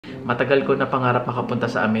Matagal ko na pangarap makapunta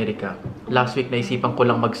sa Amerika. Last week naisipan ko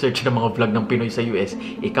lang mag-search ng mga vlog ng Pinoy sa US.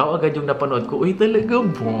 Ikaw agad yung napanood ko. Uy, talaga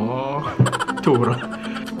ba? Tura.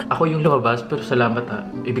 Ako yung lumabas, pero salamat ha.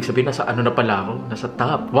 Ibig sabihin, nasa ano na pala ako? Nasa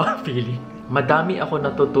top. Wow, feeling. Madami ako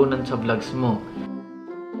natutunan sa vlogs mo.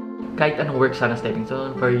 Kahit anong work sana stepping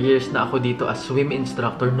stone. For years na ako dito as swim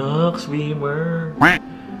instructor. Swimmer.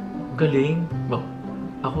 Galing. Wow.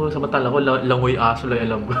 Ako, samantala ko, langoy aso lang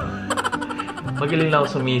alam ko. Magaling lang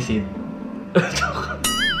ako sumisid.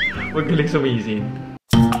 Magaling sumisid.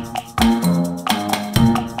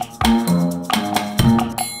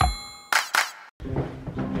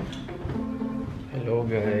 Hello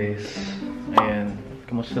guys. Ayan.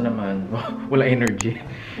 Kamusta naman? Wala energy.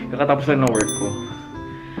 Kakatapos lang ng work ko.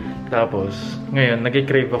 Tapos, ngayon,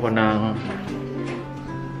 nag-crave ako ng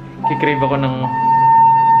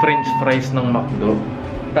French fries ng McDo.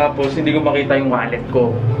 Tapos, hindi ko makita yung wallet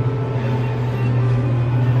ko.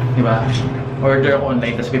 Diba? Order ako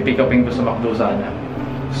online, tapos pipick upin ko sa McDo sana.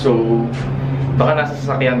 So, baka nasa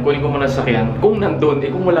sasakyan. Kunin ko muna sa sasakyan. Kung nandun,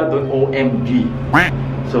 kung wala dun, OMG.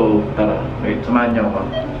 So, tara. Wait, samahan niyo ako.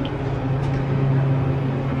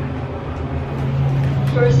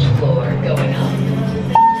 First floor going up.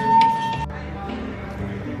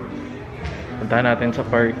 Puntahan natin sa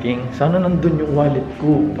parking. Sana nandun yung wallet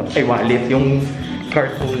ko. Ay, wallet. Yung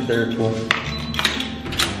card holder ko.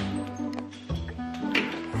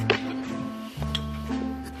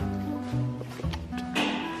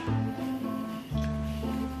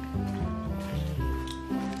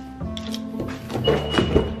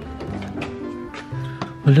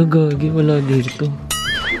 Wala gagi. Wala dito.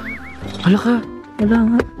 Wala ka. Wala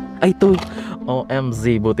nga. Ay, ito.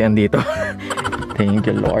 OMZ. Buti andito. Thank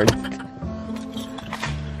you, Lord.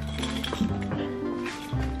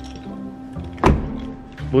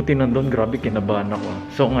 Buti nandun, grabe, kinabahan ako.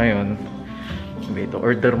 So ngayon, dito,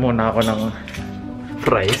 order muna ako ng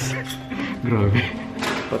fries. Grabe,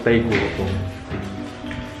 patay ko ito.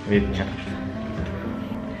 Wait nga.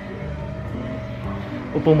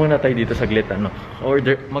 Upo muna tayo dito saglit, ano.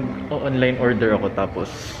 Mag-online order ako,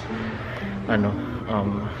 tapos, ano,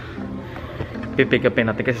 pipick upin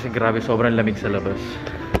natin kasi grabe, sobrang lamig sa labas.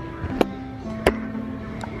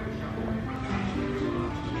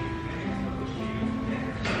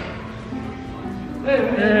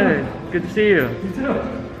 Hey, good to see you. You too.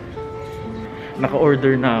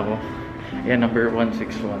 Naka-order na ako. Yan, number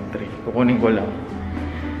 1613. Kukunin ko lang.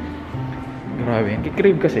 Grabe,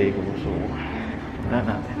 kikrave kasi ko. So, tada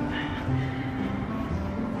natin.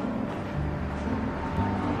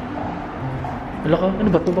 Wala ka, ano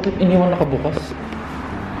ba ito? Bakit iniwan nakabukas?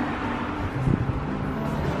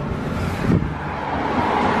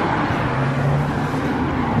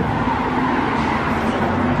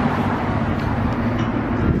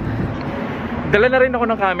 Dala na rin ako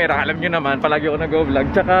ng camera. Alam nyo naman, palagi ako nag-vlog.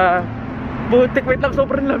 Tsaka, butik, wait lang,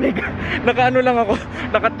 sobrang lamig. Naka-ano lang ako,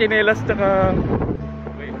 naka-chinelas, tsaka...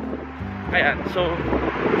 Wait. Ayan, so,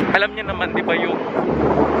 alam nyo naman, di ba yung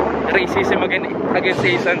racism against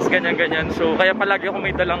Asians, ganyan-ganyan. So, kaya palagi ako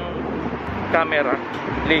may dalang camera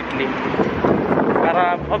lately.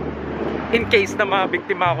 Para, in case na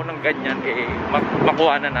mabiktima ako ng ganyan,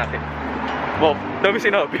 makuha na natin. Wow, dami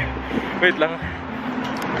sinabi. Wait lang.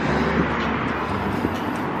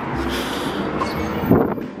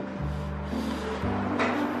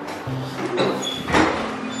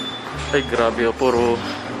 Ay, grabe, puro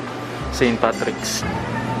St. Patrick's.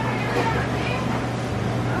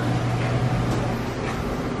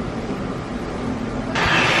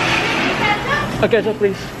 A ketchup,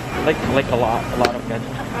 please. Like a lot of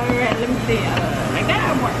ketchup. Alright, let me see. Like that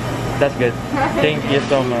or more? That's good. Thank you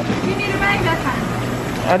so much. You need a bag? That's fine.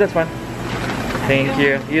 Oh, that's fine. Thank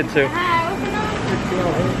you. You too. Hi, open up.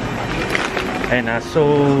 Ayun na, so...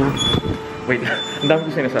 Wait, ang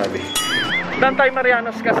dami ko sinasabi. Dantay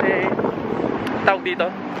Marianos kasi tawag dito.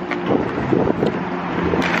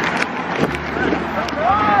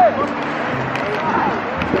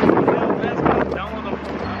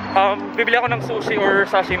 Bibili ako ng sushi or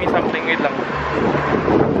sashimi something. Wait lang.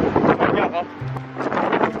 Ano ako?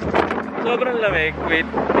 Sobrang lamig. Wait,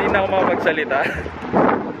 hindi na ako makapagsalita.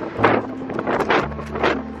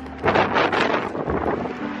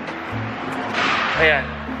 Ayan.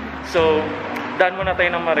 So, daan muna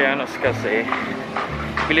tayo ng Marianos kasi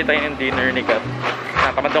pili tayo ng dinner ni Kat.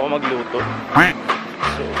 Nakakamad ako magluto.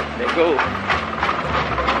 So, let's go.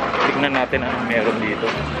 Tignan natin anong meron dito.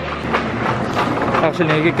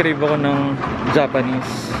 Actually, nagkikrave ako ng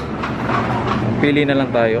Japanese. Pili na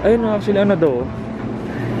lang tayo. Ayun, actually, ano daw?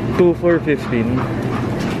 2 for 15.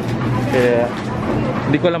 Kaya,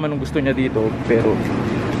 hindi ko alam anong gusto niya dito. Pero,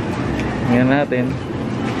 ngayon natin.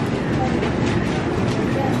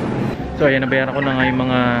 So ayan, nabayaran ko na nga yung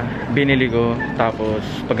mga binili ko. Tapos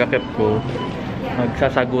pagka-kept ko,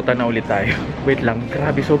 magsasagutan na ulit tayo. Wait lang,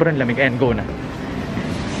 grabe, sobrang lamig. Ayan, go na.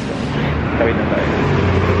 Tawid na tayo.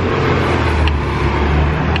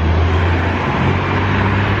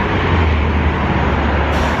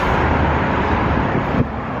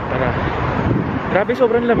 Tara. Grabe,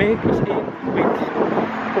 sobrang lamig. Kasi, wait.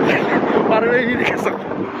 Parang naninigas ako.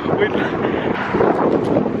 Wait lang.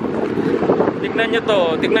 Tignan nyo to.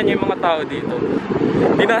 Tignan nyo yung mga tao dito.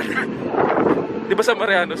 Di ba sa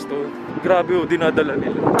Marianos to? Grabe, oh, dinadala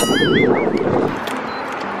nila.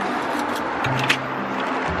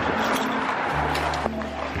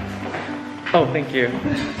 Oh, thank you.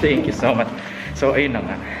 Thank you so much. So, ayun na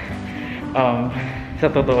nga. Sa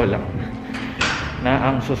totoo lang,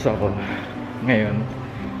 na-anxious ako ngayon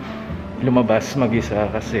lumabas mag-isa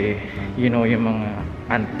kasi, you know, yung mga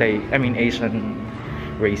Asian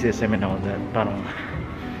racism and all that. Parang,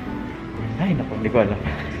 ay naku, hindi ko alam.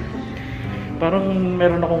 Parang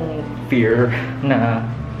meron akong fear na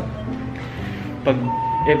pag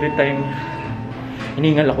every time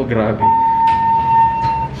hiningal ako, grabe.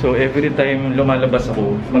 So every time lumalabas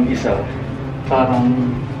ako mag-isa, parang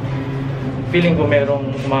feeling ko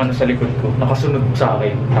merong umano sa likod ko, nakasunod sa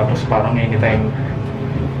akin. Tapos parang anytime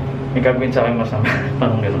may gagawin sa akin masama.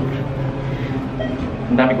 Parang gano'n.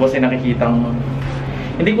 Ang dami ko kasi nakikitang,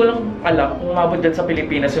 hindi ko lang alam kung umabot dyan sa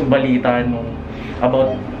Pilipinas yung balita nung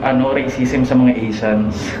about racism sa mga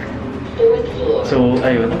Asians. So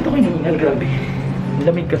ayun, nakita ko yung hiningal, grabe.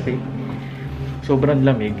 Lamig kasi. Sobrang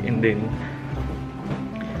lamig, and then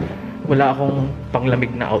wala akong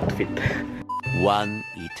panglamig na outfit. One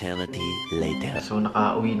eternity later. So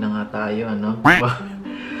nakauwi na nga tayo, ano?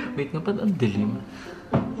 Wait nga, ba't ang dilim?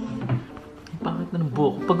 Bakit na ng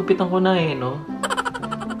buhok? Pagupitan ko na eh, no?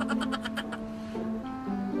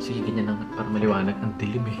 Sige, ganyan lang para maliwanag. Ang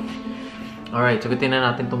dilim eh. Alright, sagutin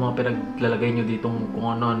na natin itong mga pinaglalagay nyo ditong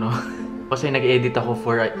kung ano, no? Kasi nag-edit ako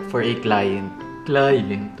for a client.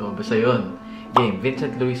 Client to. Basta yun. Game.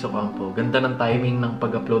 Vincent Luis Ocampo. Ganda ng timing ng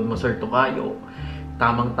pag-upload mo, Sir Tokayo.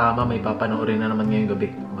 Tamang-tama, may papanoorin na naman ngayong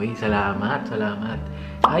gabi. Uy, salamat, salamat.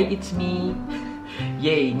 Hi, it's me.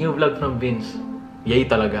 Yay, new vlog from Vinz. Yay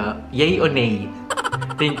talaga. Yay o nay?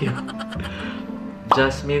 Thank you.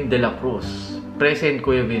 Jasmine de la Cruz. Present,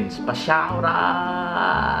 Kuya Vinz. Pa-shoutout!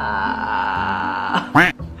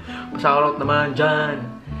 Pa-shoutout naman dyan.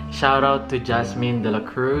 Shoutout to Jasmine de la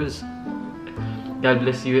Cruz. God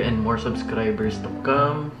bless you and more subscribers to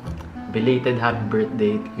come. Belated happy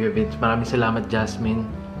birthday, Kuya Vinz. Maraming salamat, Jasmine.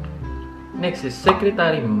 Next is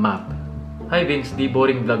Secretary Map. Hi Vinz, di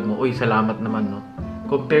boring vlog mo. Uy, salamat naman, no?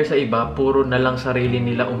 Compare sa iba, puro na lang sarili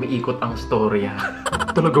nila umiikot ang storya.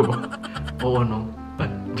 Talaga ba? Oo, no?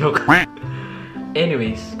 Joke.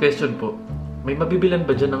 Anyways, question po. May mabibilan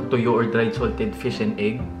ba dyan ng tuyo or dried salted fish and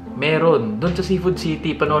egg? Meron. Doon sa Seafood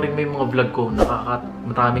City, panoorin mo yung mga vlog ko.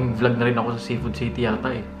 Maraming vlog na rin ako sa Seafood City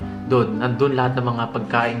yata eh. Doon, nandun lahat ng mga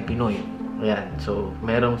pagkain Pinoy. Ayan, so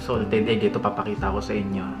merong salted egg. Ito papakita ko sa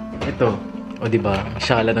inyo. Ito, o diba,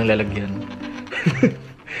 shala ng lalagyan.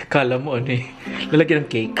 Kala mo ano eh, lalagyan ng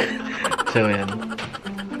cake. So ayan.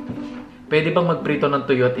 Pwede bang magprito ng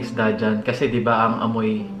tuyo at isda dyan? Kasi diba ang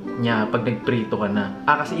amoy niya pag nagprito ka na.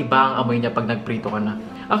 Kasi iba ang amoy niya pag nagprito ka na.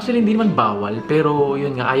 Actually, hindi naman bawal. Pero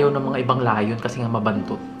yun nga, ayaw ng mga ibang layon kasi nga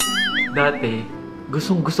mabantot. Dati,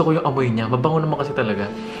 gusto ko yung amoy niya. Mabango naman kasi talaga.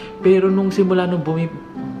 Pero nung simula nung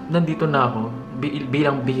nandito na ako,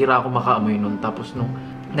 bilang bihira ako makaamoy nun. Tapos nung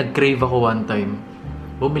nag-crave ako one time,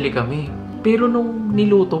 bumili kami. Pero nung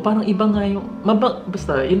niluto, parang iba nga yung...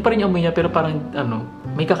 Basta, yun pa rin yung amoy niya. Pero parang,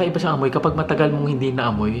 may kakaiba siyang amoy kapag matagal mong hindi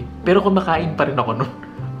naamoy. Pero kumakain pa rin ako nun.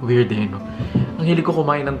 Weird eh, no? Ang hilig ko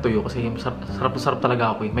kumain ng tuyo kasi sarap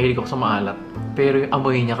talaga ako eh. Mahilig ako sa maalat. Pero yung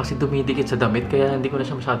amoy niya kasi dumidikit sa damit kaya hindi ko na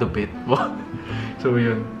siya masyado bet. So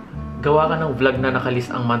yun. Gawa ka ng vlog na nakalist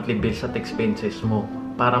ang monthly bills at expenses mo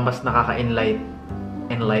para mas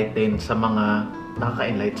nakaka-enlighten sa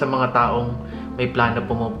mga taong may plano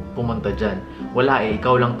pumunta dyan. Wala eh,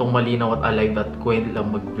 ikaw lang tong malinaw at alive at kwento lang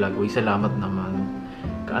mag-vlog. Uy, salamat naman.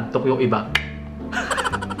 Kaantok yung iba.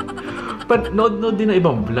 Nood din na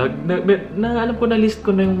ibang vlog. Alam ko na list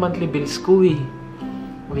ko na yung monthly bills ko eh.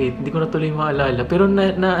 Wait, hindi ko na tuloy maalala. Pero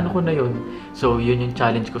ano ko na yun. So, yun yung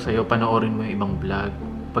challenge ko sa'yo. Panoorin mo yung ibang vlog.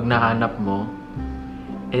 Pag nahanap mo,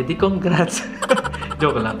 di congrats.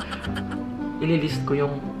 Joke lang. Ililist ko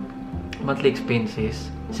yung monthly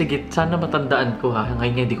expenses. Sige, sana matandaan ko ha.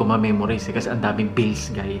 Ngayon hindi ko ma-memorize kasi ang daming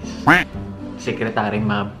bills, guys. Secretary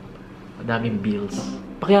Mab. Ang daming bills.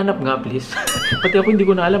 Pakihanap nga, please. Pati ako hindi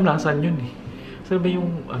ko na alam nasaan yun eh. Saan ba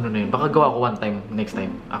yung ano na yun? Baka gawa ko one time, next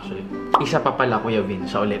time, actually. Isa pa pala, Kuya Vin,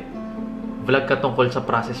 siya ulit. Vlog ka tungkol sa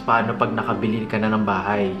process paano pag nakabili ka na ng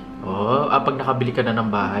bahay. Pag nakabili ka na ng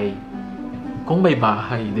bahay. Kung may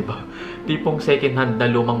bahay, di ba? Tipong second hand na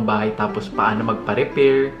lumang bahay, tapos paano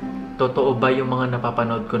magpa-repair. Totoo ba yung mga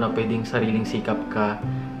napapanood ko na pwedeng sariling sikap ka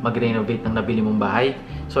mag-renovate ng nabili mong bahay?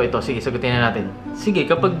 So ito, sige, sagutin na natin. Sige,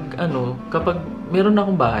 kapag meron na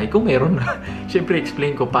akong bahay, kung meron na, syempre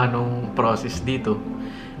explain ko paano process dito.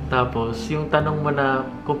 Tapos, yung tanong mo na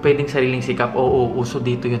kung pwedeng sariling sikap, oo, uso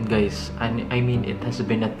dito yun, guys. I mean, it has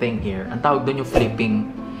been a thing here. Ang tawag doon yung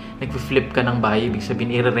flipping. Nag-flip ka ng bahay, ibig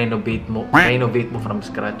sabihin, i-renovate mo from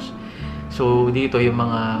scratch. So, dito yung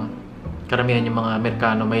mga karamihan yung mga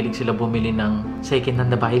Amerikano, mahilig sila bumili ng second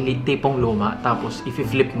hand na bahay, tipong luma, tapos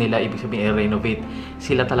i-flip nila, ibig sabihin i-renovate.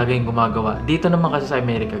 Sila talaga yung gumagawa. Dito naman kasi sa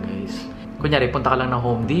Amerika, guys. Kunyari, punta ka lang ng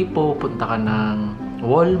Home Depot, punta ka ng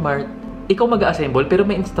Walmart, ikaw mag-assemble, pero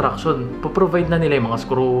may instruction. Po-provide na nila yung mga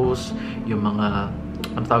screws, yung mga,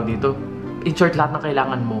 ano tawag dito? In short, lahat ng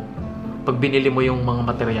kailangan mo. Pag binili mo yung mga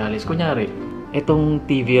materials, kunyari, itong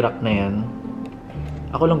TV rack na yan,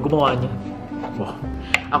 ako lang gumawa niya. Wow.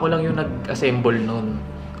 Ako lang yung nag-assemble nun,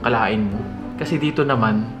 kalain mo. Kasi dito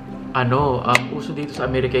naman, uso dito sa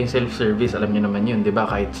Amerika yung self-service, alam niyo naman yun, di ba?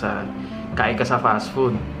 Kahit kain ka sa fast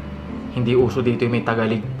food, hindi uso dito yung may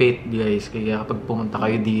tagaligpit, guys. Kaya kapag pumunta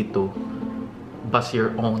kayo dito, bust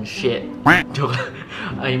your own shit. Joke.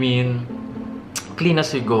 I mean, clean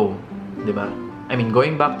as you go, di ba? I mean,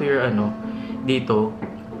 going back to your dito,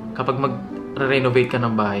 kapag mag-renovate ka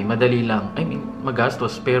ng bahay, madali lang. I mean,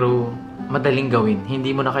 magastos, pero madaling gawin.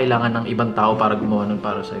 Hindi mo na kailangan ng ibang tao para gumawa nun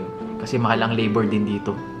para sa'yo. Kasi mahal ang labor din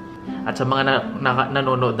dito. At sa mga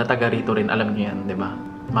nanonood na taga rito rin, alam niyo yan, di ba?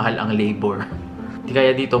 Mahal ang labor. Di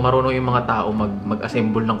kaya dito, marunong yung mga tao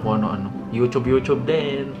mag-assemble ng kung ano-ano. YouTube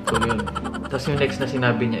din. So yun. Tapos yung next na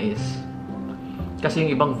sinabi niya is, kasi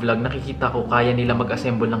yung ibang vlog, nakikita ko kaya nila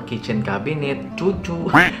mag-assemble ng kitchen cabinet, chuchu.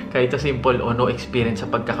 Kahit sa simple o no experience sa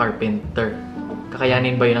pagka-carpenter.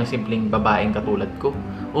 Kakayanin ba yun ng simpleng babaeng katulad ko?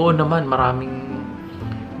 Oo naman, marami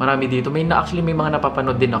dito. Actually, may mga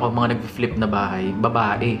napapanood din ako, mga nag-flip na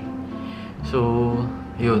babae. So,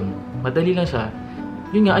 yun. Madali lang siya.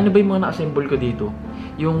 Yun nga, ano ba yung mga na-assemble ko dito?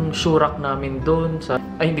 Yung surak namin doon sa...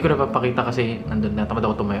 Ay, hindi ko napapakita kasi nandun na, tamad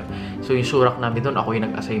ako tumayo. So, yung surak namin doon, ako yung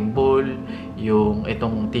nag-assemble. Yung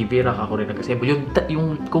itong TV rack, ako rin nag-assemble.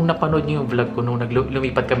 Yung kung napanood nyo yung vlog ko nung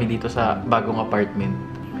lumipat kami dito sa bagong apartment,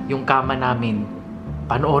 yung kama namin,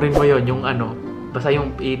 panoorin mo yun, yung basta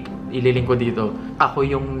yung ililink ko dito, ako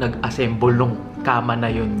yung nag-assemble nung kama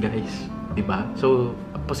na yun, guys. Diba? So,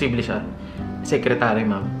 posible siya. Secretary,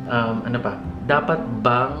 ma'am. Ano pa? Dapat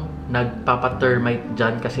bang nagpapa-termite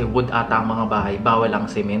dyan kasi wood ata ang mga bahay? Bawal ang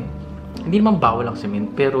cement? Hindi naman bawal ang cement,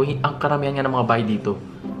 pero ang karamihan nga ng mga bahay dito,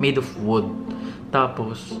 made of wood.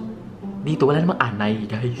 Tapos, dito, wala namang anay,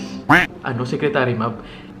 guys. Secretary, ma'am?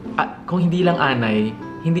 Kung hindi lang anay,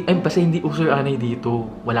 basta hindi uso yung anay dito.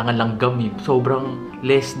 Wala nga langgam eh. Sobrang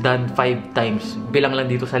less than 5 times. Bilang lang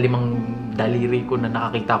dito sa 5 daliri ko na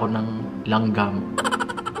nakakita ko ng langgam.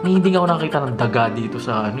 Hindi nga ako nakakita ng daga dito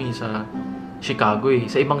sa sa Chicago eh.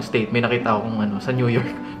 Sa ibang state, may nakita akong sa New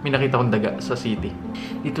York, may nakita akong daga sa city.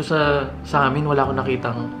 Dito sa amin, wala akong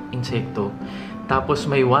nakitang insekto. Tapos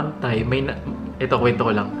may one time, ito kwento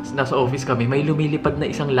ko lang. Nasa office kami, may lumilipad na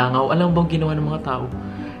isang langaw. Alam mo bang ginawa ng mga tao?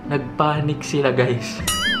 Nagpanik sila, guys.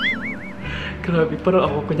 Grabe, parang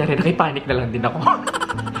ako, kunyari, nakipanik na lang din ako.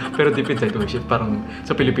 Pero deep inside my shit, parang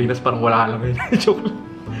sa Pilipinas, parang wala lang yun. Joke lang.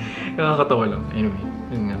 Nakakatawa lang. Anyway,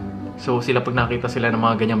 yun nga. So, sila pag nakita sila ng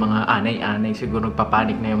mga ganyang mga anay-anay, siguro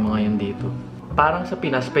nagpapanik na yung mga yun dito. Parang sa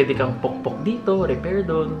Pinas, pwede kang pokpok dito, repair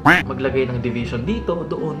doon, maglagay ng division dito,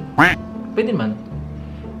 doon. Pwede man.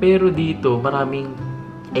 Pero dito, maraming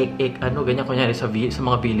ganyan, kunyari sa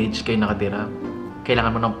mga village kayo nakatira.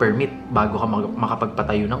 Kailangan mo ng permit bago ka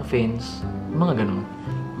makapagpatayo ng fence. Mga ganun.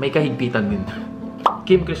 May kahigpitan din.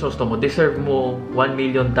 Kim Crisostomo, deserve mo 1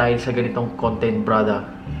 million dahil sa ganitong content, brother.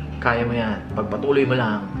 Kaya mo yan. Pagpatuloy mo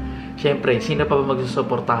lang. Siyempre, sino pa ba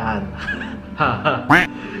magsusuportahan?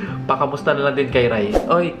 Pakamusta na lang din kay Rai.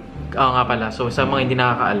 Oy, nga pala. So, sa mga hindi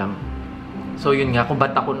nakakaalam. So, yun nga. Kung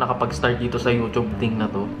ba't ako nakapag-start dito sa YouTube thing na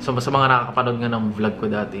to. So, sa mga nakakapanood nga ng vlog ko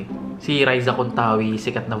dati. Si Raiza Contawi,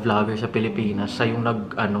 sikat na vlogger sa Pilipinas. Siya yung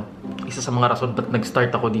isa sa mga rason ba't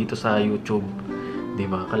nag-start ako dito sa YouTube.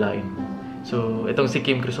 Diba? Kalain. So, itong si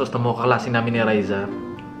Kim Crisostomo, kaklase namin ni Raiza.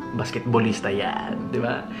 Basketballista yan.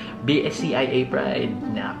 Diba? BSCIA Pride.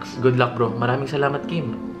 Next. Good luck, bro. Maraming salamat,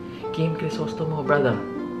 Kim. Kim Crisostomo, brother.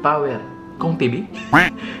 Power. Kung TV?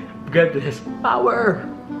 God bless. Power!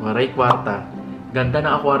 Waray kwarta. Ganda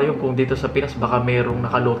ng aquarium kung dito sa Pinas baka merong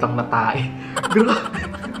nakalutang na tae.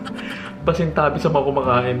 Pasintabi sa mga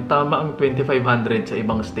kumakain. Tama ang 2,500 sa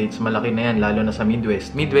ibang states. Malaki na yan, lalo na sa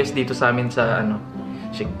Midwest. Midwest dito sa amin sa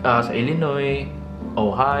sa Illinois,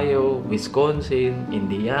 Ohio, Wisconsin,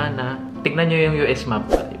 Indiana. Tignan nyo yung US map.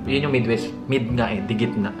 Yun yung Midwest. Mid nga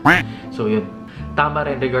digit na. So yun. Tama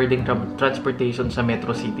rin regarding transportation sa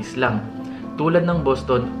metro cities lang. Tulad ng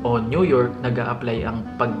Boston o New York, nag-a-apply ang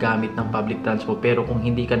paggamit ng public transport. Pero kung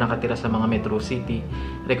hindi ka nakatira sa mga metro city,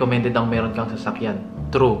 recommended ang meron kang sasakyan.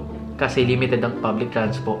 True. Kasi limited ang public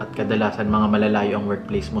transport at kadalasan mga malalayo ang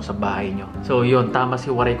workplace mo sa bahay nyo. So yun, tama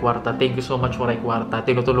si Waray Kwarta. Thank you so much, Waray Kwarta.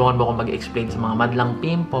 Tinutulungan mo ako mag-explain sa mga madlang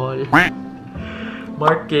pimple.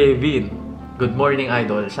 Mark Kevin. Good morning,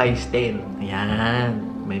 idol. Size 10. Ayan.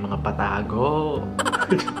 May mga patago.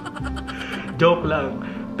 Joke lang.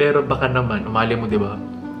 Pero baka naman, umali mo, di ba?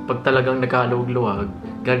 Pag talagang nagkaluwag-luwag,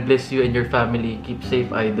 God bless you and your family. Keep safe,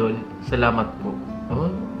 idol. Salamat po. Oh?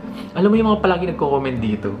 Alam mo yung mga palagi nagko-comment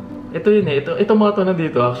dito? Ito yun eh. Ito mga to na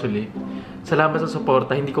dito actually. Salamat sa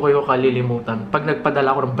suporta. Hindi ko kayo kalilimutan. Pag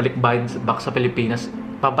nagpadala ako ng balikbayan back sa Pilipinas,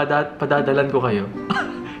 padadalan ko kayo.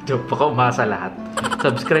 Joke, baka umasa lahat.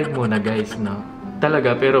 Subscribe muna guys, no?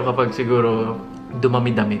 Talaga, pero kapag siguro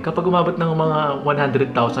dumami-dami. Kapag umabot ng mga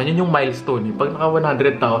 100,000, yun yung milestone eh. Pag naka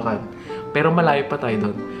 100,000, pero malayo pa tayo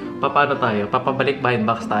doon. Paano tayo? Papabalik behind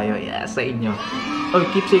box tayo. Yes, sa inyo. Oh,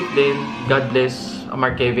 keep safe din. God bless.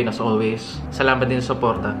 Mark Kevin as always. Salamat din sa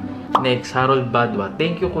suporta. Next, Harold Badwa.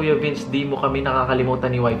 Thank you, Kuya Vinz. Di mo kami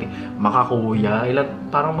nakakalimutan ni YP. Makakuya.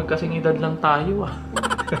 Parang magkasing edad lang tayo ah.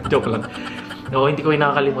 Joke lang. No, hindi ko yung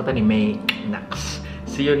nakakalimutan ni May. Nax.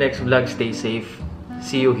 See you next vlog. Stay safe.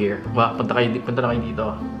 See you here. Wow, punta na kayo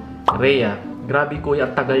dito. Rhea, grabe kuya,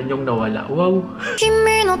 ang tagal niyong nawala. Wow.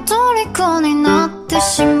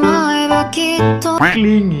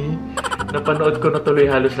 Clingy. Napanood ko na tuloy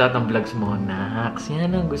halos lahat ng vlogs mo. Nax,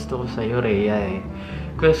 yan ang gusto ko sa'yo, Rhea eh.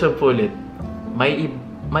 Question po ulit. May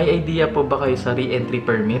idea po ba kayo sa re-entry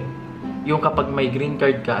permit? Yung kapag may green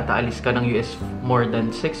card ka at aalis ka ng US more than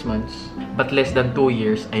 6 months but less than 2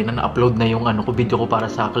 years, ay na-upload na yung video ko para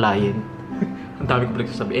sa client. Ang dami ko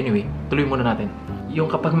pinagsasabi. Anyway, tuloy muna natin. Yung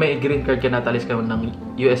kapag may green card ka na talis ka ng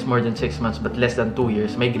US more than 6 months but less than 2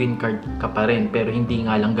 years, may green card ka pa rin. Pero hindi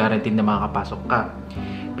nga lang guaranteed na makakapasok ka.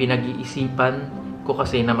 Pinag-iisipan ko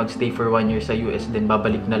kasi na magstay for 1 year sa US, then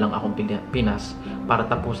babalik na lang akong Pinas para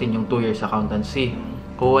tapusin yung 2 years accountancy.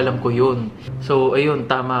 Oo, alam ko yun. So, ayun,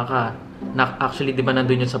 tama ka. Actually, di ba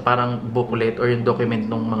nandun yun sa parang booklet or yung document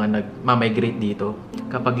ng mga nag-migrate dito?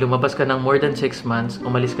 Kapag lumabas ka ng more than 6 months,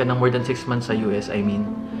 umalis ka ng more than 6 months sa US, I mean,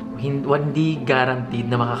 hindi guaranteed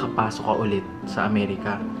na makakapasok ka ulit sa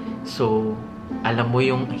Amerika. So, alam mo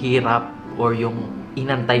yung hirap or yung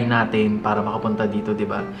inantay natin para makapunta dito, di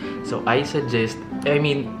ba? So, I suggest, I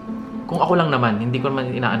mean, kung ako lang naman, hindi ko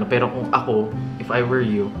naman inaano, pero kung ako, if I were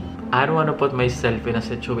you, I don't wanna put myself in a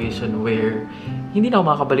situation where hindi na ako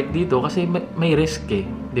makakabalik dito kasi may risk eh,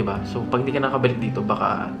 di ba? So, pag hindi ka nakabalik dito,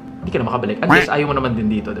 baka hindi ka na makabalik. Unless ayaw mo naman din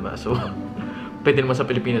dito, di ba? So, pwede naman sa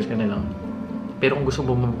Pilipinas ka na lang. Pero kung gusto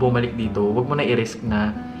mo bumalik dito, wag mo na i-risk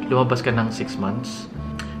na lumabas ka ng 6 months.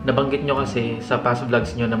 Nabanggit nyo kasi sa past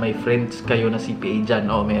vlogs nyo na may friends kayo na CPA dyan.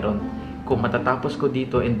 Oo, meron. Kung matatapos ko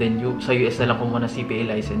dito and then sa US na lang kumuha na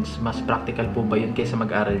CPA license, mas practical po ba yun kaysa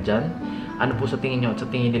mag-aral dyan? Ano po sa tingin nyo at sa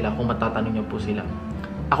tingin nila kung matatanong nyo po sila?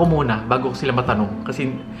 Ako muna, bago ko sila matanong. Kasi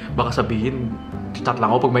baka sabihin, chat lang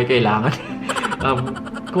ako pag may kailangan.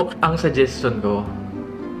 Ang suggestion ko,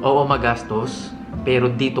 oo magastos, pero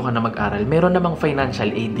dito ka na mag-aral. Meron namang financial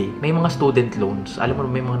aid eh. May mga student loans. Alam mo,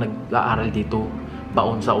 may mga nag-aaral dito,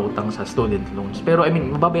 baon sa utang sa student loans. Pero I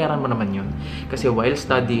mean, mababayaran mo naman yun. Kasi while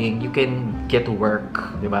studying, you can get to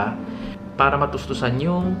work, di ba? Para matustusan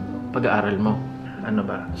yung pag-aaral mo. Ano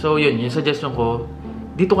ba? So yun, yung suggestion ko,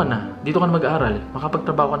 dito ka na mag-aaral.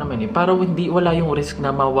 Makapagtrabaho ka naman eh. Para wala yung risk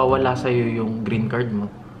na mawawala sa'yo yung green card mo.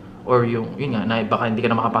 Or yun nga, na baka hindi ka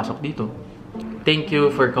na makapasok dito. Thank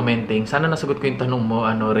you for commenting. Sana nasagot ko yung tanong mo,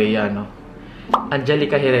 Rhea,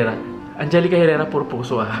 Angelica Herrera, puro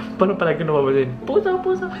puso ah. Paano pala ginawa mo din? Pusa.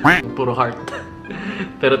 Puro heart.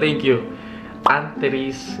 Pero thank you.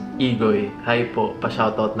 Anteris Igoy. Hi po.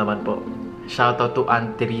 Pa-shoutout naman po. Shoutout to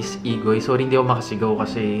Anteris Igoy. Sorry, hindi ako makasigaw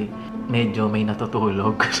kasi medyo may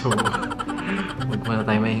natutulog. So, huwag muna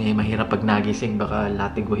tayo mahirap pag nagising. Baka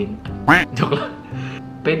latiguhin. Joke lang.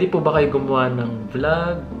 Pwede po ba kayo gumawa ng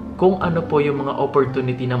vlog? Kung ano po yung mga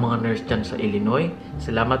opportunity ng mga nurse dyan sa Illinois?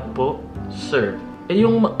 Salamat po, sir.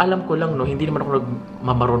 Yung alam ko lang, hindi naman ako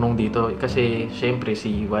nagmamarunong dito. Kasi, syempre,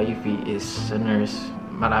 si wifey is a nurse.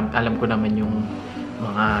 Alam ko naman yung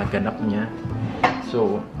mga ganap niya.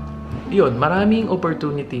 So, yun, maraming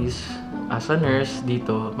opportunities as a nurse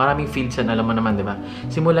dito. Maraming fields yan, alam mo naman, di ba?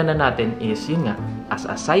 Simulan na natin is, yun nga, as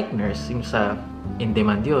a psych nurse, yung sa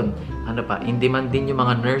in-demand yun. Ano pa, in-demand din yung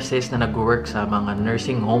mga nurses na nag-work sa mga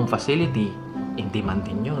nursing home facility. In-demand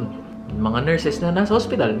din yun. Mga nurses na nasa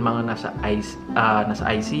hospital, mga nasa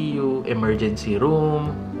ICU, emergency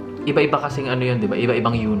room. Iba-iba kasing ano yun, di ba?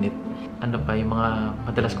 Iba-ibang unit. Ano pa, yung mga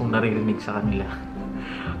madalas kong naririnig sa kanila.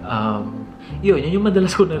 Yun yung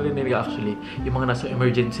madalas ko narinig actually. Yung mga nasa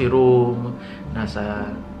emergency room,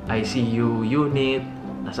 nasa ICU unit,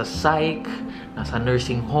 nasa psych, nasa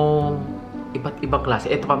nursing home, iba't ibang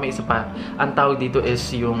klase. Ito pa, may isa pa. Ang tawag dito is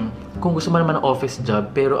yung, kung gusto mo naman ng office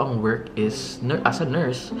job, pero ang work is as a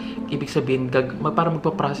nurse, ibig sabihin, para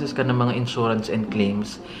magpa-process ka ng mga insurance and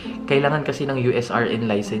claims, kailangan kasi ng USRN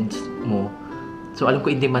license mo. So, alam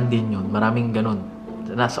ko, in-demand din yun. Maraming ganun.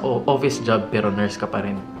 Nasa office job, pero nurse ka pa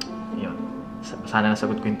rin. Yun. Sana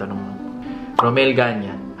nasagot ko yung tanong mo. Romel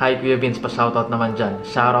Ganya. Hi, Kuya Vinz. Pa-shoutout naman dyan.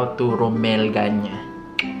 Shoutout to Romel Ganya.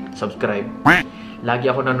 Subscribe.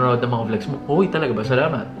 Lagi ako nanonood ng mga vlogs mo. Uy, talaga ba?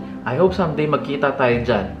 Salamat. I hope someday magkita tayo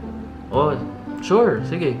dyan. Oh, sure.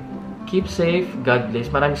 Sige. Keep safe. God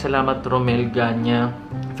bless. Maraming salamat, Romel Ganya.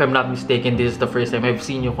 If I'm not mistaken, this is the first time I've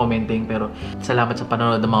seen you commenting. Pero salamat sa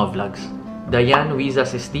panonood ng mga vlogs. Diane Wiza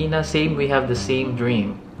Sistina, same, we have the same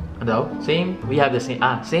dream. Ano? Same, we have the same,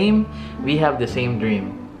 same, we have the same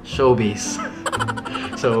dream. Showbiz.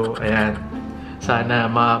 So, ayan.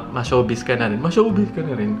 Sana ma-showbiz ka na rin. Ma-showbiz ka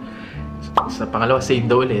na rin. Sa pangalawa, same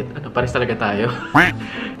daw ulit. Ano, pares talaga tayo.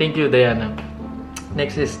 Thank you, Diana.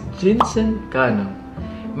 Next is Jinsen Kano.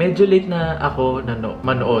 Medyo late na ako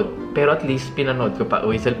manood. Pero at least pinanood ko pa.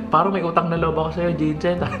 Uy, parang may utang na loob ako sa'yo,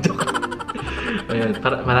 Jinsen. Ayan,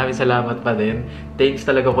 maraming salamat pa din. Thanks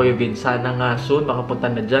talaga Kuya Vinz. Sana nga soon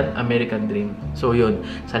makapunta na dyan, American Dream. So yun,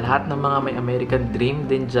 sa lahat ng mga may American Dream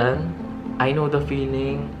din dyan, I know the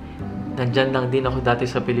feeling. Nandyan lang din ako dati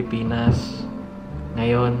sa Pilipinas.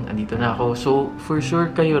 Ngayon, andito na ako. So, for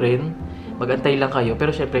sure kayo rin, mag-antay lang kayo.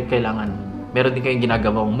 Pero syempre, kailangan, meron din kayong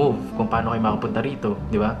ginagawang move kung paano kayo makapunta rito.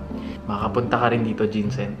 Di ba? Makapunta ka rin dito,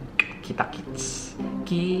 Jinsen. Kita-kits.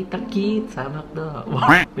 Kita-kits. Samak na.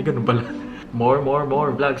 May ganun pala. More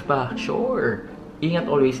vlogs pa. Sure.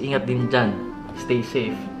 Ingat always. Ingat din dyan. Stay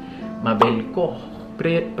safe. Mabel ko.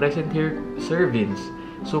 Present here, Sir Vinz.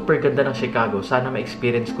 Super ganda ng Chicago. Sana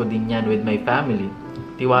ma-experience ko din yan with my family.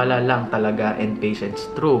 Tiwala lang talaga and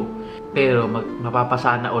patience. True. Pero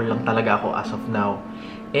mapapasana all lang talaga ako as of now.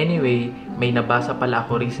 Anyway, may nabasa pala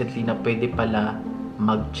ako recently na pwede pala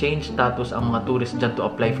mag-change status ang mga tourists dyan to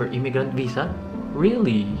apply for immigrant visa.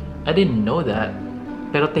 Really? I didn't know that.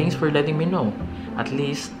 Pero thanks for letting me know. At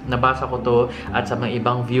least, nabasa ko to at sa mga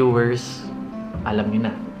ibang viewers, alam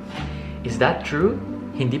nyo na. Is that true?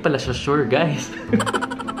 Hindi pala siya sure, guys.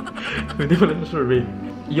 Hindi pala siya sure, babe.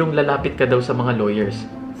 Yung lalapit ka daw sa mga lawyers.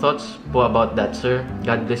 Thoughts po about that, sir?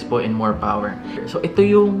 God bless po and more power. So, ito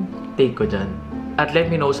yung take ko dyan. At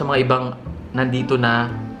let me know sa mga ibang nandito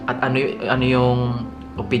na at ano yung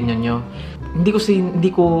opinion nyo.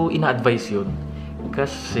 Hindi ko ina-advise yun.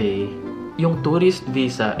 Kasi yung tourist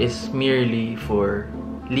visa is merely for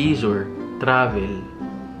leisure, travel,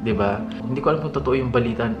 'di ba? Hindi ko alam kung totoo yung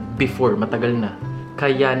balita before, matagal na.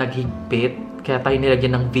 Kaya naghigpit, kaya tayo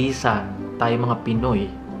nilagyan ng visa, tayo mga Pinoy.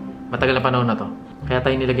 Matagal na panahon na to. Kaya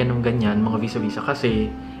tayo nilagyan ng ganyan, mga visa kasi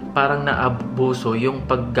parang naabuso yung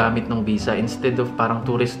paggamit ng visa instead of parang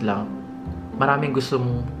tourist lang. Maraming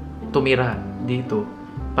gustong tumira dito.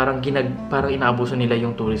 Parang inaabuso nila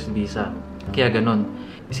yung tourist visa. Kaya ganun.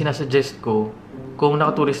 Sinasuggest ko, kung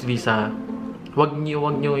naka-tourist visa, wag niyo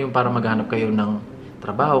yung para maghanap kayo ng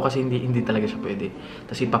trabaho kasi hindi talaga siya pwede.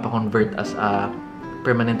 Tapos ipapa-convert as a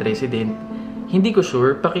permanent resident. Hindi ko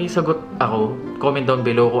sure, pakisagot ako, comment down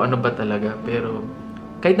below kung ano ba talaga. Pero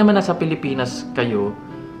kahit naman nasa Pilipinas kayo,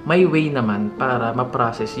 may way naman para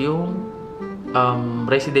ma-process yung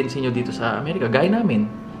residency nyo dito sa Amerika. Gaya namin.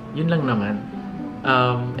 Yun lang naman.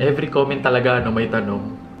 Every comment talaga may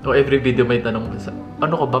tanong. O every video may tanong.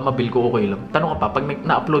 Ano ko ba? Mabil ko okay lang. Tanong ka pa. Pag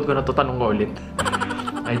na-upload ko na to, tanong ko ulit.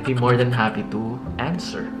 I'd be more than happy to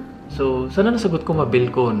answer. So, sana nasagot ko mabil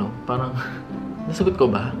ko, no? Parang, nasagot ko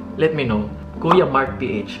ba? Let me know. Kuya Mark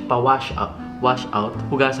PH, pa-wash out. Wash out.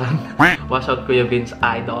 Hugasan. Wash out, Kuya Vinz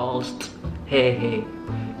Idols. Hey.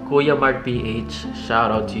 Kuya Mark PH, shout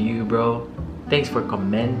out to you, bro. Thanks for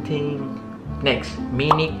commenting. Next,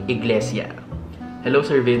 Minik Iglesia. Hello,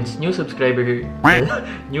 Sir Vinz. New subscriber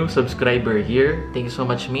here. Thank you so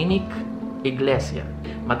much, Minik Iglesia.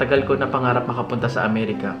 Matagal ko na pangarap makapunta sa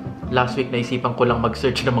Amerika. Last week, naisipan ko lang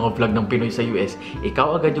mag-search ng mga vlog ng Pinoy sa US.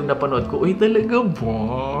 Ikaw agad yung napanood ko. Uy, talaga ba?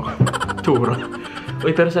 Tura.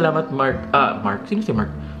 Uy, pero salamat, Mark. Mark? Sino si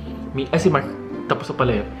Mark? Si Mark. Tapos na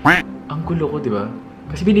pala yun. Ang gulo ko, di ba?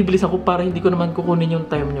 Kasi binibilis ako para hindi ko naman kukunin yung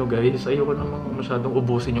time nyo, guys. Ayoko naman masyadong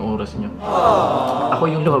ubusin yung oras nyo. Ako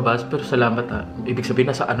yung lumabas, pero salamat Ibig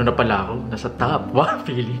sabihin, nasa ano na pala ako? Nasa top. Wow,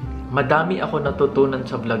 feeling. Madami ako natutunan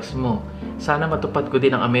sa vlogs mo. Sana matupad ko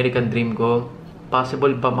din ang American dream ko.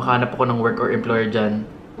 Possible ba makahanap ako ng work or employer dyan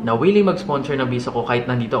na willing mag-sponsor ng visa ko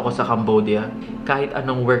kahit nandito ako sa Cambodia? Kahit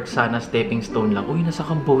anong work, sana stepping stone lang. Uy, nasa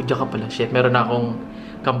Cambodia ka pala. Shit, meron na akong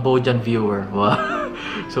Cambodian viewer. Wow.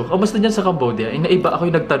 So, kamusta dyan sa Cambodia? Naiba ako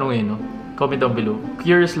yung nagtanong no? Comment down below.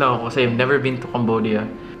 Curious lang ako kasi I've never been to Cambodia.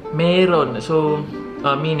 Meron. So,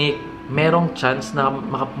 meaning, merong chance na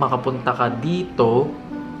makapunta ka dito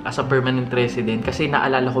as a permanent resident. Kasi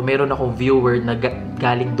naalala ko, meron akong viewer na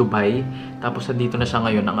galing Dubai. Tapos nandito na siya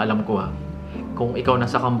ngayon, ang alam ko Kung ikaw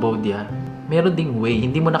nasa Cambodia, meron ding way.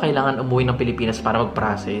 Hindi mo na kailangan umuwi ng Pilipinas para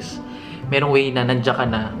mag-process. Merong way na nandiyan ka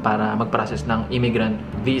na para mag-process ng immigrant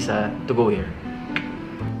visa to go here.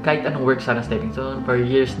 Kahit anong work, sana stepping stone. For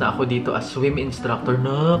years na ako dito as swim instructor.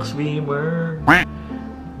 Swimmer!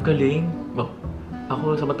 Galing!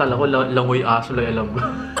 Ako, samantala ko, langoy aso lang alam ko.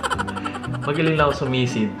 Magaling lang ako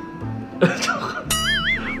sumisid.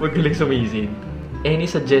 Magaling sumisid. Any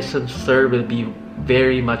suggestions, sir, will be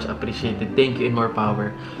very much appreciated. Thank you and more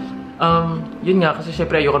power. Yun nga, kasi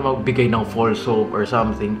syempre ayoko na magbigay ng false hope or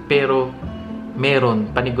something. Pero, meron,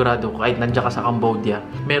 panigurado ko, kahit nandiyan ka sa Cambodia,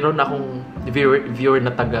 meron akong viewer na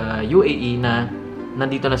taga UAE na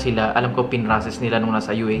nandito na sila. Alam ko, pinrocess nila nung nasa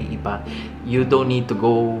UAE pa. You don't need to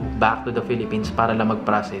go back to the Philippines para lang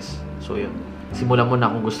mag-process. So, yun. Simulan mo na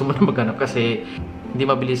kung gusto mo na maghanap kasi hindi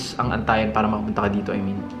mabilis ang antayan para makapunta ka dito, I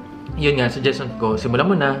mean. Yun nga, suggestion ko, simulan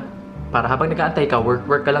mo na para habang nag-aantay ka,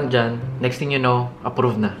 work ka lang dyan. Next thing you know,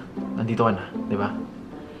 approve na. Nandito ka na, di ba?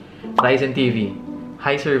 Ryzen TV.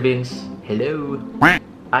 Hi, Sir Vinz. Hello.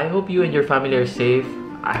 I hope you and your family are safe.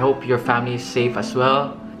 I hope your family is safe as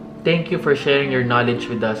well. Thank you for sharing your knowledge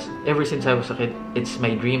with us. Ever since I was a kid, it's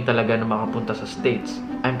my dream talaga na makapunta sa States.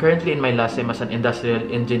 I'm currently in my last sem as an industrial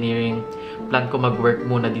engineering. Plan ko mag-work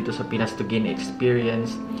muna dito sa Pinas to gain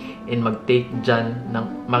experience and mag-take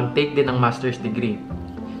din ng master's degree.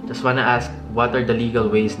 Just wanna ask, what are the legal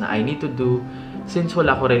ways na I need to do since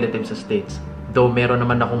wala ko relatives sa States? Though meron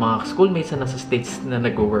naman ako mga schoolmates na nasa States na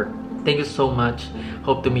nag-work. Thank you so much.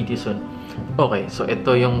 Hope to meet you soon. Okay, so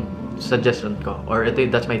ito yung suggestion ko. Or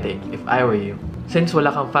that's my take. If I were you. Since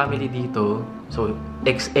wala kang family dito, so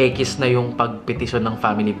XX na yung pagpetisyon ng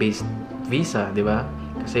family-based visa, di ba?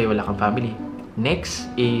 Kasi wala kang family. Next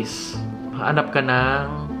is, hanap ka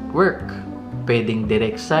ng work. Pwedeng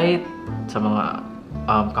direct site sa mga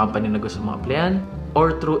company na gusto mong applyan.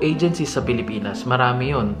 Or through agencies sa Pilipinas. Marami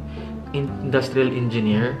yun. Industrial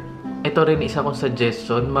engineer. Ito rin isa kong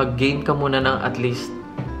suggestion. Mag-gain ka muna ng at least,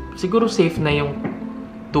 siguro safe na yung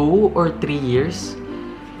 2 or 3 years.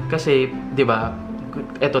 Kasi, di ba,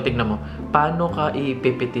 eto, tignan mo, paano ka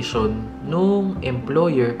ipepetisyon nung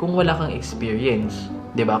employer kung wala kang experience?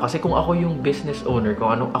 Di ba? Kasi kung ako yung business owner,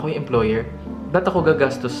 kung ako yung employer, ba't ako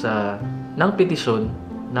gagastos ng petisyon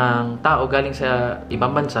ng tao galing sa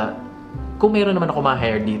ibang bansa kung meron naman ako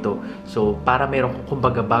ma-hire dito? So, para meron,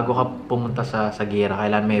 kumbaga, bago ka pumunta sa gera,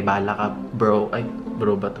 kailangan may bala ka, bro. Ay,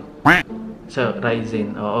 bro ba to? Sa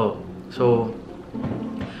Ryzen, oo. So,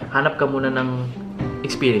 hanap ka muna ng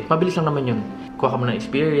experience. Mabilis lang naman yun. Kuha ka muna ng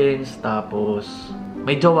experience, tapos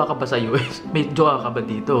may jowa ka ba sa US? May jowa ka ba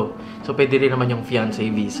dito? So, pwede rin naman yung fiancé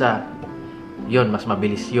visa. Yun, mas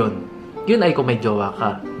mabilis yun. Yun ay kung may jowa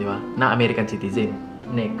ka, di ba? Na American citizen.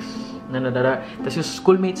 Next. Tapos yung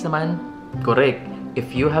schoolmates naman, correct.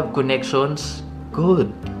 If you have connections,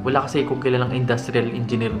 good. Wala kasi kung kilalang industrial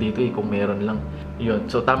engineer dito kung meron lang. Yun.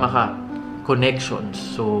 So, tama ka. Connections.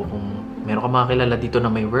 So, kung meron ka mga kilala dito na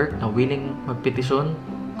may work, na willing magpetisyon,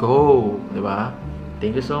 go! Diba?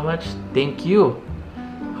 Thank you so much. Thank you.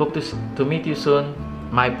 Hope to meet you soon.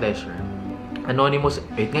 My pleasure. Anonymous.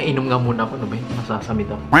 Wait nga, inom nga muna ako. Ano ba yun? Masasamit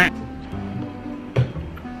ako.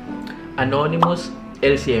 Anonymous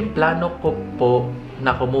LCM. Plano ko po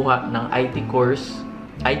na kumuha ng IT course.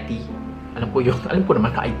 IT? Alam ko yun. Alam ko naman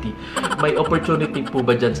na IT. May opportunity po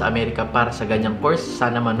ba dyan sa Amerika para sa ganyang course?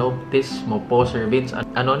 Sana manotice mo po, Sir Vinz.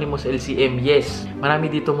 Anonymous LCM, yes. Marami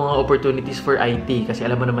dito mga opportunities for IT. Kasi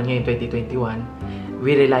alam mo naman ngayon, 2021,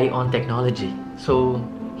 we rely on technology. So,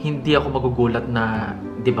 hindi ako magugulat na,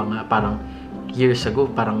 di ba nga, parang years ago,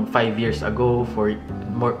 parang 5 years ago,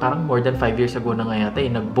 parang more than 5 years ago na nga yata,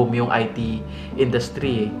 nag-boom yung IT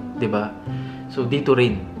industry, di ba? So, dito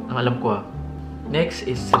rin. Ang alam ko Next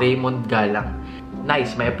is Raymond Galang.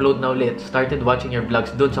 Nice, may upload na ulit. Started watching your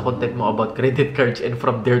vlogs doon sa content mo about credit cards and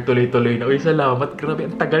from there tuloy-tuloy na. Uy, salamat. Grabe,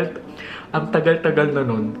 ang tagal-tagal na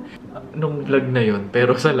nun. Nung vlog na yun.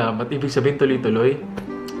 Pero salamat. Ibig sabihin tuloy-tuloy.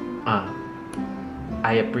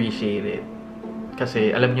 I appreciate it.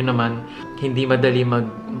 Kasi alam nyo naman, hindi madali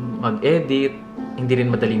mag-edit, hindi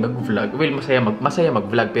rin madali mag-vlog. Well, masaya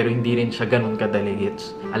mag-vlog pero hindi rin siya ganun kadali,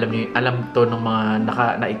 gets. Alam to ng mga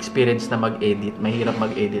na-experience na mag-edit. Mahirap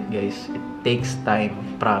mag-edit, guys. It takes time,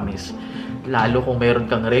 promise. Lalo kung meron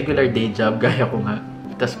kang regular day job, gaya ko nga.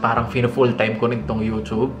 Tapos parang full time ko rin tong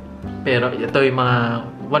YouTube. Pero ito yung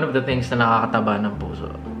one of the things na nakakataba ng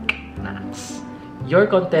puso. Nice. Your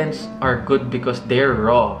contents are good because they're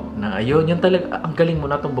raw. Na ayun, yun talaga, ang galing mo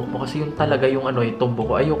na tumbok mo kasi yun talaga yung tumbok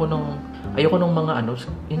ko. Ayoko nung mga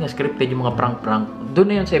yun scripted, yung mga prank-prank. Doon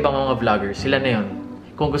na yun sa ibang mga vloggers. Sila na yun.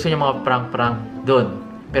 Kung gusto niyo mga prank-prank, doon.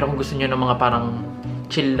 Pero kung gusto niyo ng mga parang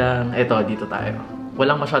chill lang, eto, dito tayo.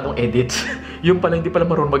 Walang masyadong edits. Yung pala, hindi pala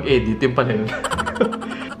marunong mag-edit. Yung pala yun.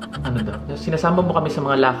 Ano daw? Sinasama mo kami sa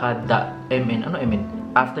mga lakad.mn. Ano MN?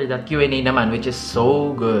 After that, Q&A naman, which is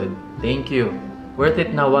so good. Thank you. Worth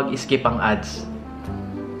it na wag skip ang ads.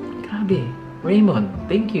 Grabe. Raymond,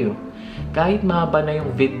 thank you. Kahit mahaba na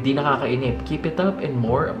yung vid, di nakakainip. Keep it up and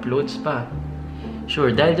more uploads pa.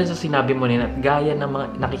 Sure, dahil dyan sa sinabi mo nila at gaya ng mga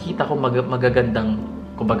nakikita ko magagandang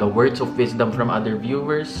kumbaga words of wisdom from other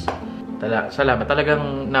viewers. Salamat.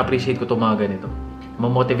 Talagang na-appreciate ko itong mga ganito.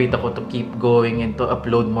 Mamotivate ako to keep going and to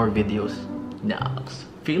upload more videos. Nice.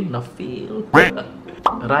 Feel na feel.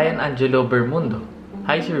 Ryan Angelo Bermundo.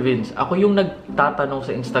 Hi Sir Vinz, ako yung nagtatanong sa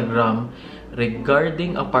Instagram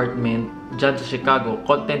regarding apartment dyan sa Chicago.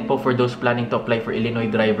 Content po for those planning to apply for Illinois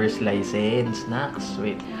driver's license. Next,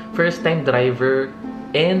 wait. First time driver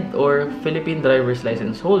and or Philippine driver's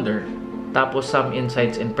license holder. Tapos some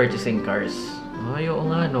insights in purchasing cars. Ay, oo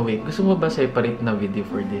nga, no, wait. Gusto mo ba separate na video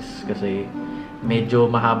for this? Kasi medyo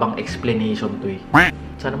mahabang explanation to eh.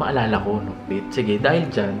 Sana maalala ko, no? Wait, sige, dahil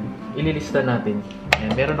dyan, ililista natin.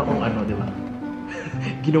 Ayan, meron akong di ba?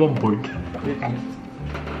 Ginawang board.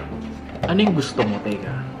 Ano yung gusto mo?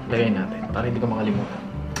 Teka, lagay natin. Para hindi ko makalimutan.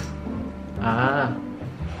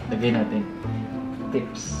 Lagay natin.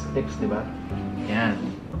 Tips. Tips, di ba? Yan.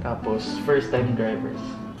 Tapos, first time drivers.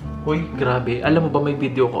 Uy, grabe. Alam mo ba may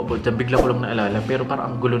video ko about dyan? Bigla ko lang naalala. Pero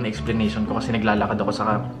parang ang gulo na explanation ko kasi naglalakad ako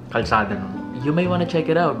sa kalsada nun. You may wanna check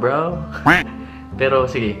it out, bro. Pero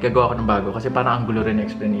sige, gagawa ko ng bago. Kasi parang ang gulo rin na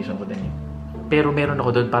explanation ko din yun. Pero meron ako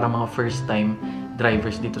doon para mga first time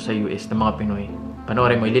drivers dito sa US na mga Pinoy.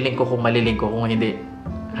 Panoorin mo, ililink ko kung malilink ko, kung hindi,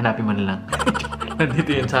 hanapin mo na lang.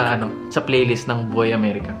 Nandito yun sa sa playlist ng Buhay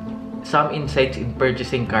Amerika. Some insights in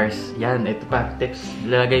purchasing cars. Yan, ito pa, tips.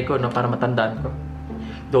 Lalagay ko para matandaan ko.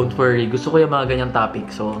 Don't worry, gusto ko yung mga ganyang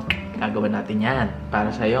topic. So, gagawin natin yan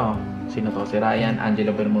para sa'yo. Sino to? Si Ryan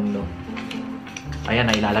Angelo Bermundo. Ayan,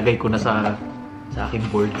 ilalagay ko na sa aking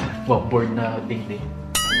board. Wow, board na ding-ding.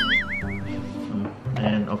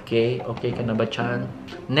 And okay. Okay ka na ba, Chan?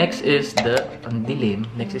 Next is ang dilim.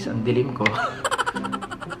 Next is ang dilim ko.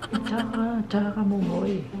 Tsaka mo,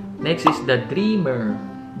 boy. Next is the dreamer.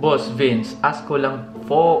 Boss Vince, ask ko lang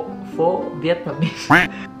Vietnamese.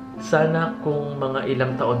 Sana kung mga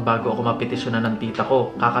ilang taon bago ako mapetisyonan ng tita ko.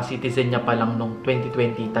 Kaka-citizen niya pa lang nung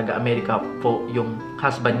 2020, taga-Amerika po yung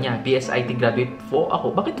husband niya. BSIT graduate po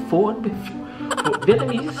ako. Bakit po?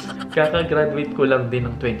 Vietnamese? Kaka-graduate ko lang din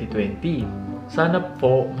ng 2020. Sana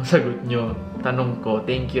po masagot nyo. Tanong ko.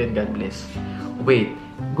 Thank you and God bless. Wait.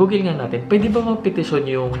 Google nga natin. Pwede ba mapetisyon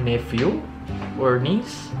yung nephew or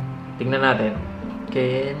niece? Tingnan natin.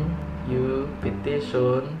 Can you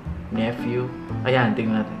petition nephew? Ayan,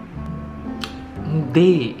 tingnan natin.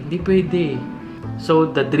 Hindi pwede. So,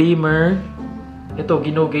 the dreamer, ito,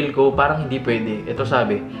 ginugil ko, parang hindi pwede. Ito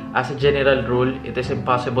sabi, as a general rule, it is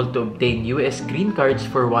impossible to obtain US green cards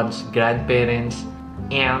for one's grandparents,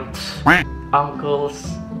 aunts,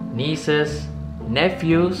 uncles, nieces,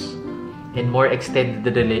 nephews, and more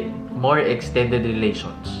extended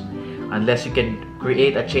relations. Unless you can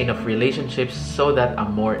create a chain of relationships so that a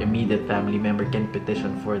more immediate family member can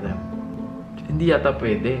petition for them. Hindi yata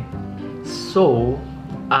pwede. So,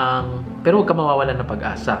 pero huwag ka mawawalan ng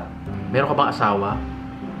pag-asa. Meron ka bang asawa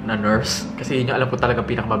na nurse? Kasi yun yung alam ko talaga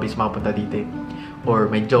pinakamabilis makapunta dito.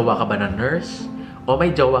 Or may jowa ka ba na nurse? O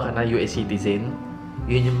may jowa ka na US citizen?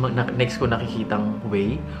 Yun yung next ko nakikitang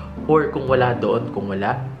way. Or kung wala doon, kung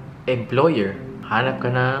wala, employer. Hanap ka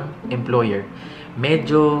ng employer.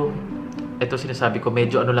 Medyo ito sinasabi ko,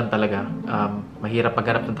 medyo ano lang talaga, mahirap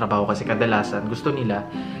maghanap ng trabaho kasi kadalasan gusto nila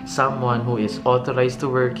someone who is authorized to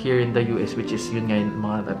work here in the US, which is yun nga yung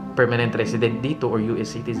mga permanent resident dito or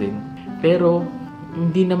US citizen. Pero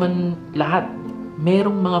hindi naman lahat.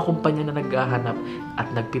 Merong mga kumpanya na naghahanap at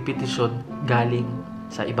nagpipetisyon galing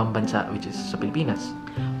sa ibang bansa, which is sa Pilipinas.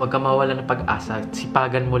 Huwag ka mawala ng pag-asa.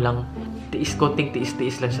 Sipagan mo lang, konting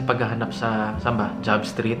tiis-tiis lang sa paghahanap sa, saan ba? Job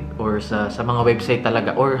Street or sa mga website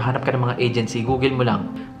talaga. Or hanap ka ng mga agency. Google mo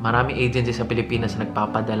lang. Maraming agency sa Pilipinas na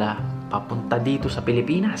nagpapadala papunta dito sa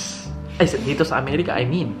Pilipinas. Ay, dito sa Amerika, I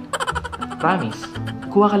mean. Promise.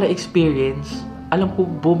 Kuha ka lang experience. Alam ko,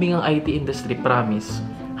 booming ang IT industry, promise.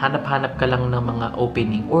 Hanap-hanap ka lang ng mga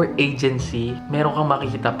opening or agency, meron kang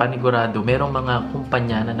makikita panigurado, merong mga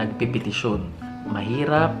kumpanya na nagpipetisyon.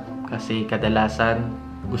 Mahirap kasi kadalasan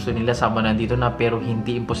gusto nila sama nandito na pero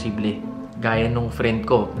hindi imposible. Gaya nung friend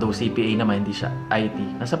ko, though CPA naman, hindi siya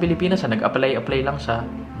IT. Nasa Pilipinas, nag-apply lang siya.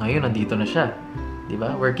 Ngayon, nandito na siya.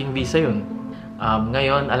 Diba? Working visa yun.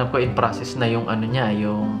 Ngayon, alam ko in process na yung ano niya,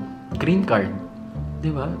 yung green card.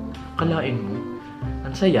 Diba? Kalain mo.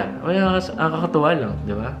 Ang saya. Kaya nakakatuwa lang,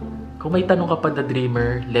 di ba? Kung may tanong ka pa, The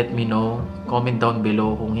Dreamer, let me know. Comment down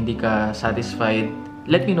below kung hindi ka satisfied.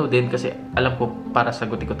 Let me know din kasi alam ko para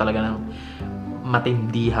sagutin ko talaga ng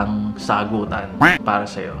matindihang sagutan para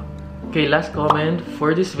sa'yo. Okay, last comment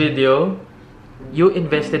for this video. You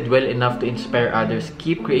invested well enough to inspire others.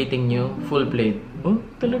 Keep creating new, full plate. Oh,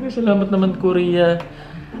 talaga salamat naman, Korea.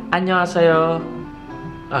 Annyeonghaseyo.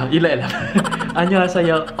 Ila.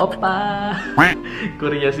 Annyeonghaseyo, oppa!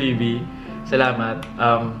 Korea CB. Salamat.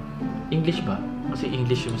 English ba? Kasi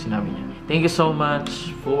English yung sinabi niya. Thank you so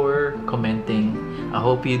much for commenting. I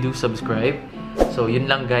hope you do subscribe. So, yun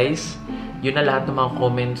lang guys. Yun na lahat ng mga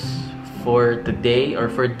comments for today or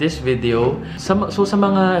for this video. So, sa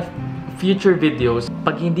mga future videos,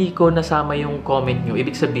 pag hindi ko nasama yung comment nyo,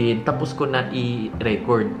 ibig sabihin, tapos ko na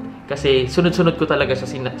i-record. Kasi sunod-sunod ko talaga sa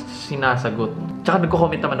sinasagot. Tsaka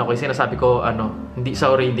nagko-comment naman ako. Sinasabi ko,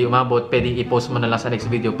 hindi umabot. Pwede i-post mo na lang sa next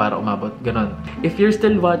video para umabot. Ganon. If you're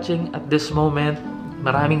still watching at this moment,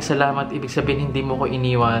 maraming salamat. Ibig sabihin, hindi mo ko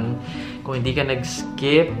iniwan. Kung hindi ka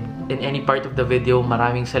nag-skip in any part of the video,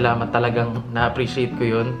 maraming salamat. Talagang na-appreciate ko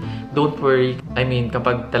yun. Don't worry. I mean,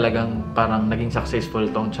 kapag talagang parang naging successful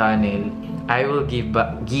tong channel, I will give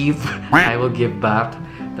back.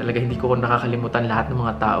 Talaga hindi ko nakakalimutan lahat ng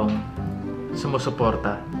mga taong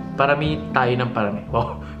sumusuporta. Parami tayo ng parami.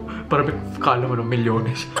 Wow, parami, kala mo ng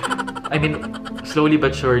milyones. I mean, slowly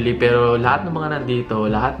but surely, pero lahat ng mga nandito,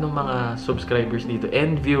 lahat ng mga subscribers dito,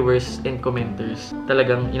 and viewers, and commenters,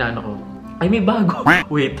 talagang inaano ko. Ay, may bago!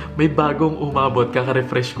 Wait, may bagong umabot,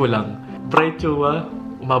 kaka-refresh ko lang. Bright Chua,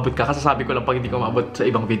 umabot ka. Kasasabi ko lang pag hindi ka umabot sa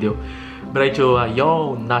ibang video. Bright Chua,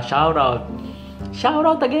 yo, na-shoutout!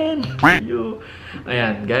 Shoutout again! You.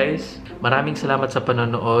 Ayan, guys. Maraming salamat sa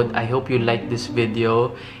panonood. I hope you like this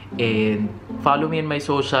video. And follow me in my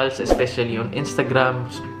socials, especially on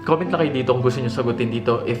Instagram. Comment lang kayo dito kung gusto nyo sagutin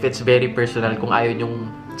dito. If it's very personal, kung ayaw nyong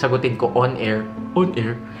sagutin ko on air. Kung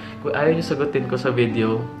ayaw nyo sagutin ko sa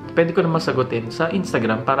video, pwede ko naman sagutin sa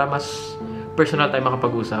Instagram para mas personal tayo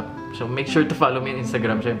makapag-usap. So, make sure to follow me on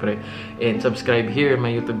Instagram, syempre. And subscribe here in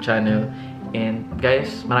my YouTube channel. And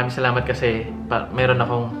guys, maraming salamat kasi meron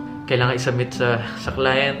akong kailangan isubmit sa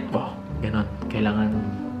client. Wow, ganon. Kailangan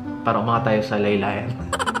para umangat tayo sa laylayan.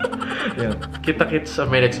 Yeah. Kita-kits sa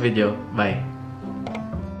my next video. Bye.